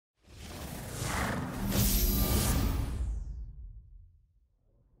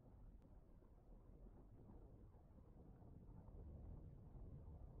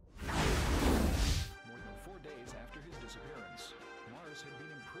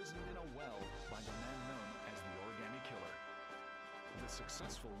by the man known as the Origami Killer. The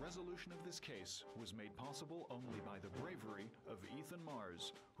successful resolution of this case was made possible only by the bravery of Ethan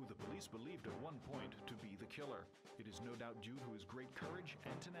Mars, who the police believed at one point to be the killer. It is no doubt due to his great courage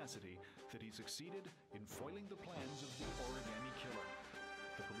and tenacity that he succeeded in foiling the plans of the Origami Killer.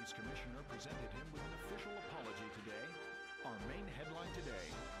 The police commissioner presented him with an official apology today. Our main headline today: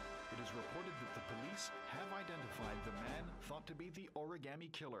 it is reported that the police have identified the man thought to be the Origami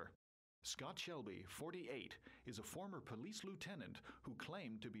Killer. Scott Shelby, 48, is a former police lieutenant who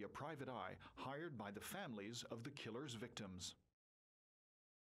claimed to be a private eye hired by the families of the killer's victims.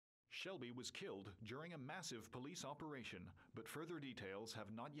 Shelby was killed during a massive police operation, but further details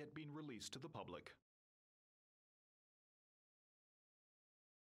have not yet been released to the public.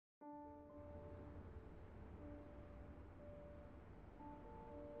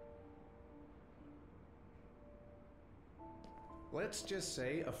 Let's just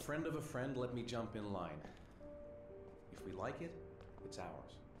say a friend of a friend let me jump in line. If we like it, it's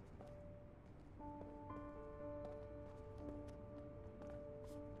ours.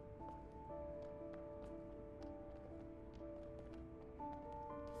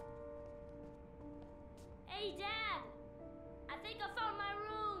 Hey, Dad! I think I found my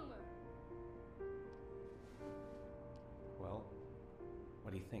room! Well,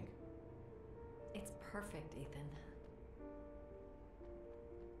 what do you think? It's perfect, Ethan.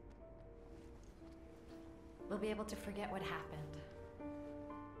 We'll be able to forget what happened.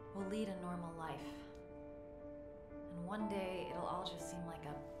 We'll lead a normal life. And one day, it'll all just seem like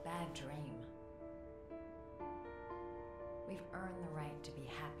a bad dream. We've earned the right to be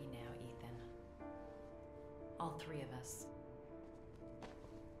happy now, Ethan. All three of us.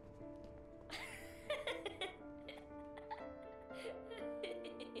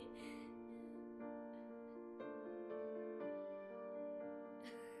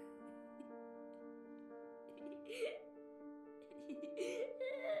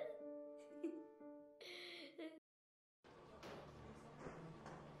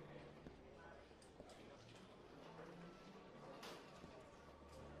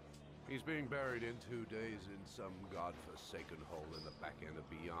 He's being buried in 2 days in some godforsaken hole in the back end of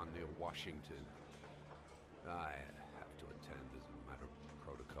Beyond near Washington. I have to attend as a matter of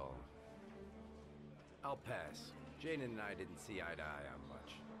protocol. I'll pass. Jane and I didn't see eye to eye on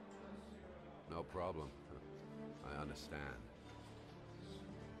much. No problem. I understand.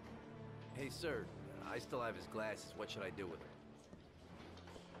 Hey, sir, I still have his glasses. What should I do with them?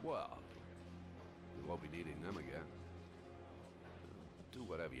 Well, you won't be needing them again. Do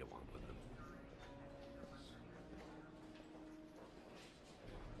whatever you want with them.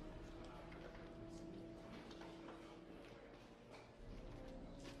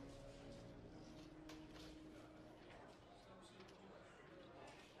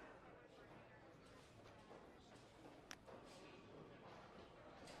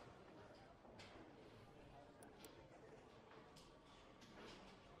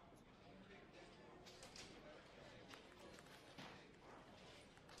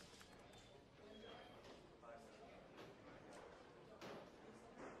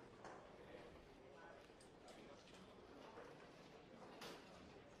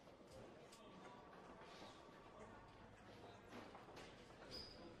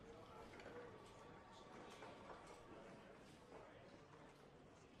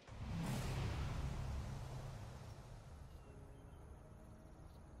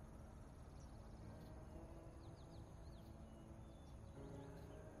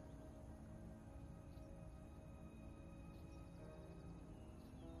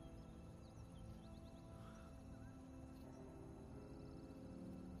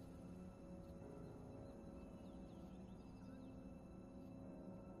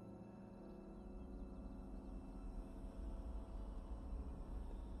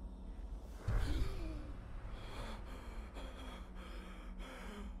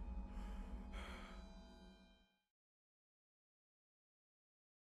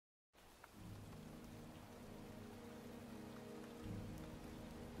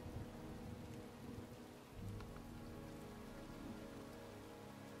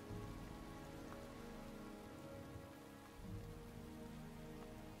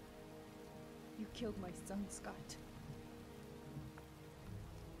 You killed my son, Scott.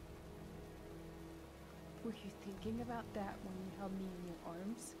 Were you thinking about that when you held me in your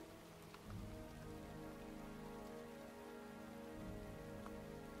arms?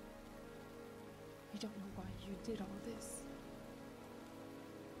 You don't know why you did all this.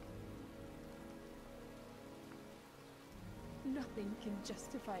 Nothing can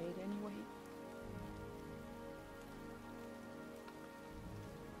justify it anyway.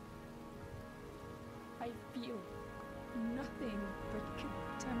 I feel nothing but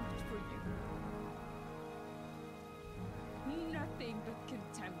contempt for you. Nothing but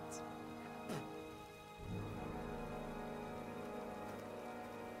contempt.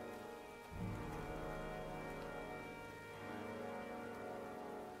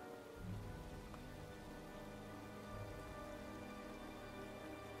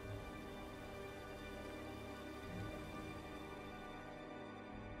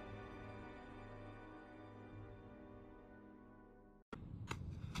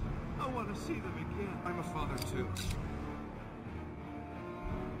 I want to see them again. I'm a father too.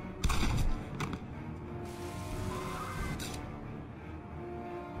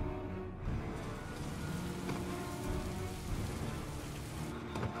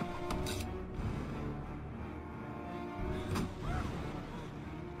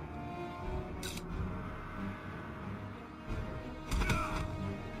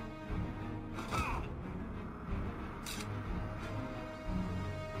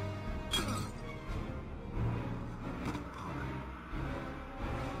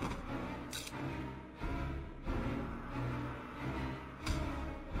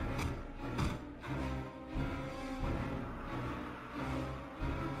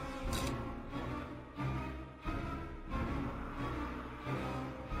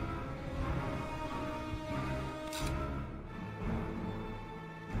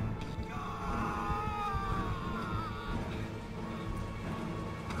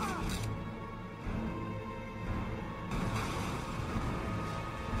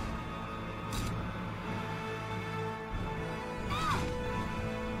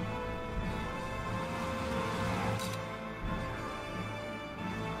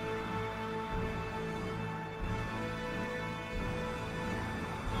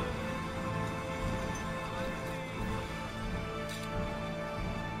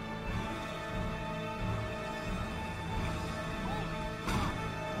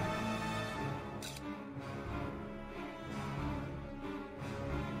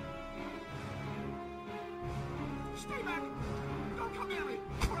 Stay back!